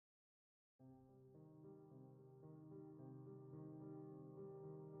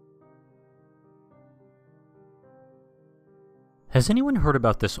Has anyone heard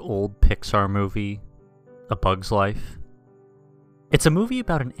about this old Pixar movie, A Bug's Life? It's a movie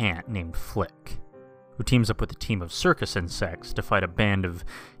about an ant named Flick, who teams up with a team of circus insects to fight a band of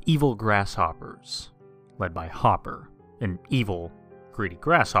evil grasshoppers, led by Hopper, an evil, greedy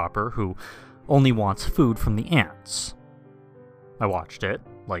grasshopper who only wants food from the ants. I watched it,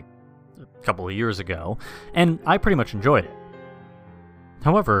 like, a couple of years ago, and I pretty much enjoyed it.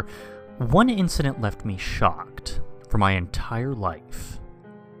 However, one incident left me shocked for my entire life.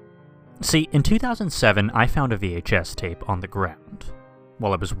 See, in 2007, I found a VHS tape on the ground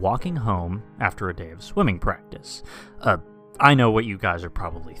while I was walking home after a day of swimming practice. I know what you guys are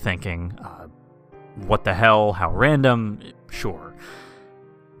probably thinking. What the hell? How random? Sure.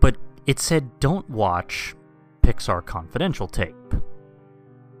 But it said don't watch Pixar Confidential tape.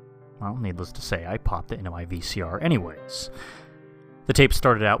 Well, needless to say, I popped it into my VCR anyways. The tape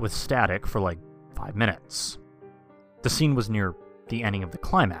started out with static for like 5 minutes. The scene was near the ending of the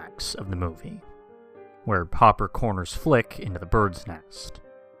climax of the movie, where Hopper corners Flick into the bird's nest.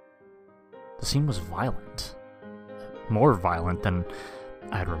 The scene was violent. More violent than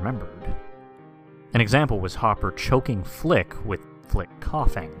I had remembered. An example was Hopper choking Flick with Flick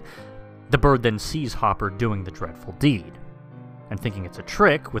coughing. The bird then sees Hopper doing the dreadful deed, and thinking it's a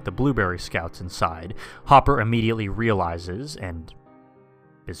trick with the Blueberry Scouts inside, Hopper immediately realizes and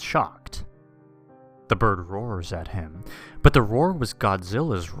is shocked. The bird roars at him, but the roar was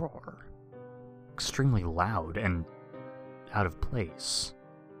Godzilla's roar. Extremely loud and out of place.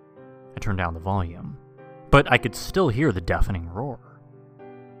 I turned down the volume, but I could still hear the deafening roar.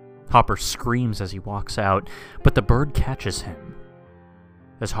 Hopper screams as he walks out, but the bird catches him.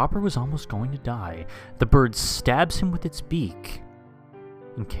 As Hopper was almost going to die, the bird stabs him with its beak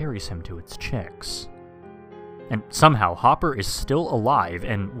and carries him to its chicks. And somehow Hopper is still alive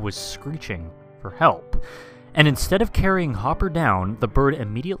and was screeching for help. And instead of carrying Hopper down, the bird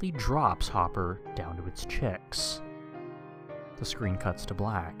immediately drops Hopper down to its chicks. The screen cuts to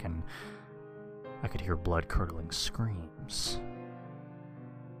black, and I could hear blood-curdling screams.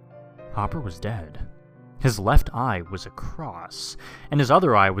 Hopper was dead. His left eye was across, and his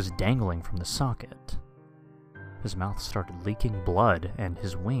other eye was dangling from the socket. His mouth started leaking blood, and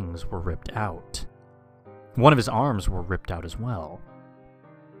his wings were ripped out. One of his arms were ripped out as well.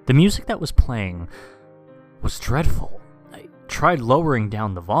 The music that was playing was dreadful. I tried lowering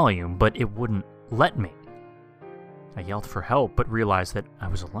down the volume, but it wouldn't let me. I yelled for help, but realized that I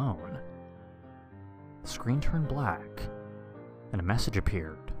was alone. The screen turned black, and a message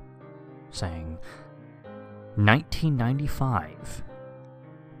appeared, saying, 1995,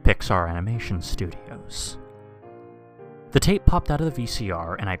 Pixar Animation Studios. The tape popped out of the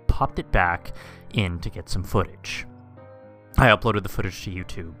VCR, and I popped it back in to get some footage. I uploaded the footage to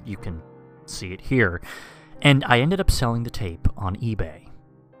YouTube, you can see it here, and I ended up selling the tape on eBay.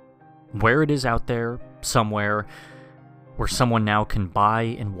 Where it is out there, somewhere, where someone now can buy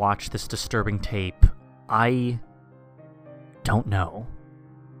and watch this disturbing tape, I don't know.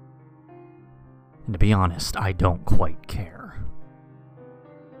 And to be honest, I don't quite care.